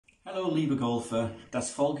Hallo liebe Golfer,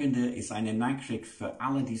 das folgende ist eine Nachricht für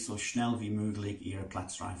alle, die so schnell wie möglich ihre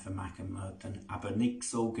Platzreife machen möchten, aber nicht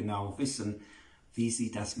so genau wissen, wie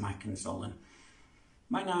sie das machen sollen.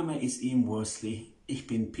 Mein Name ist Ian Worsley, ich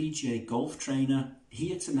bin PGA Golftrainer.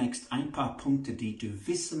 Hier zunächst ein paar Punkte, die du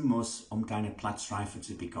wissen musst, um deine Platzreife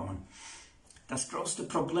zu bekommen. Das größte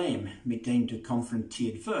Problem, mit dem du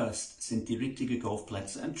konfrontiert wirst, sind die richtigen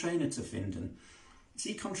Golfplätze und Trainer zu finden.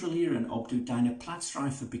 Sie kontrollieren, ob du deine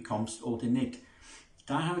Platzreife bekommst oder nicht.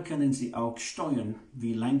 Daher können sie auch steuern,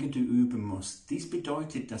 wie lange du üben musst. Dies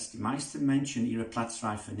bedeutet, dass die meisten Menschen ihre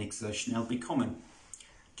Platzreife nicht sehr schnell bekommen.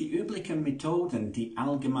 Die üblichen Methoden, die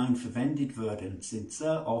allgemein verwendet werden, sind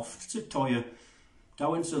sehr oft zu teuer,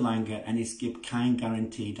 dauern zu lange und es gibt keine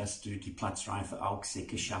Garantie, dass du die Platzreife auch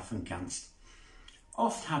sicher schaffen kannst.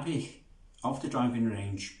 Oft habe ich auf der Driving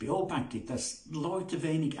Range beobachtet, dass Leute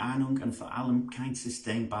wenig Ahnung und vor allem kein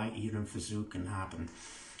System bei ihren Versuchen haben,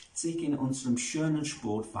 sich in unserem schönen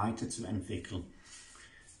Sport weiterzuentwickeln.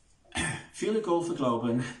 Viele Golfer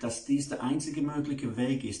glauben, dass dies der einzige mögliche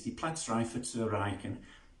Weg ist, die Platzreife zu erreichen.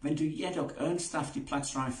 Wenn du jedoch ernsthaft die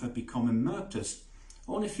Platzreife bekommen möchtest,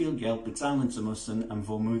 ohne viel Geld bezahlen zu müssen und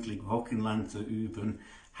womöglich wochenlang zu üben,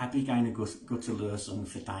 habe ich eine gute Lösung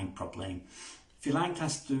für dein Problem. Vielleicht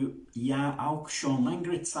hast du ja auch schon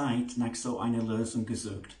längere Zeit nach so einer Lösung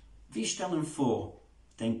gesucht. Wir stellen vor,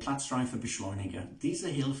 den Platzreifebeschleuniger. Dieser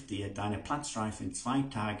hilft dir, deine Platzreife in 2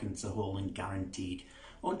 Tagen zu holen, garantiert.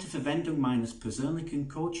 Unter Verwendung meines persönlichen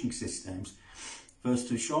Coaching-Systems wirst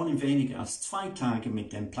du schon in weniger als 2 Tagen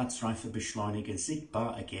mit dem Platzreifebeschleuniger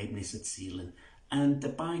sichtbare Ergebnisse erzielen. Und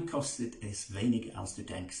dabei kostet es weniger, als du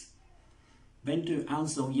denkst. Wenn du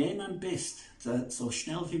also jemand bist, der so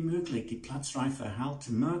schnell wie möglich die Platzreife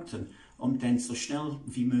erhalten möchte, um dann so schnell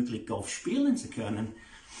wie möglich Golf spielen zu können,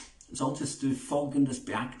 solltest du Folgendes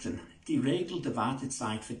beachten. Die Regeln der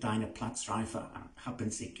Wartezeit für deine Platzreife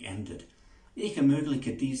haben sich geändert. Ich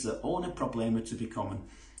ermögliche diese ohne Probleme zu bekommen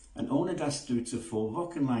und ohne dass du zuvor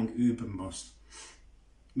wochenlang üben musst.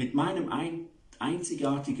 Mit meinem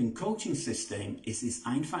einzigartigen Coaching-System ist es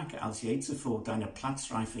einfacher als je zuvor, deine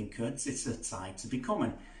Platzreife in kürzester Zeit zu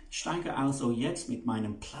bekommen. Steige also jetzt mit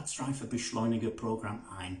meinem Platzreifebeschleuniger-Programm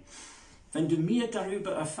ein. Wenn du mehr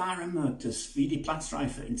darüber erfahren möchtest, wie die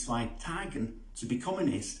Platzreife in 2 Tagen zu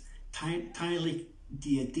bekommen ist, teile ich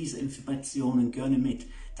dir diese Informationen gerne mit.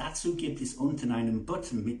 Dazu gibt es unten einen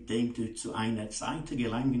Button, mit dem du zu einer Seite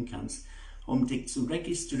gelangen kannst, um dich zu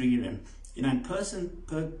registrieren. In einem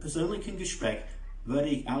persönlichen Gespräch würde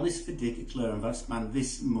ich alles für dich erklären, was man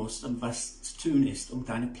wissen muss und was zu tun ist, um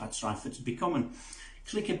deine Platzreife zu bekommen.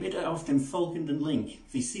 Klicke bitte auf den folgenden Link.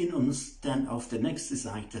 Wir sehen uns dann auf der nächsten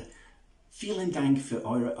Seite. Vielen Dank für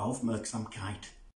eure Aufmerksamkeit.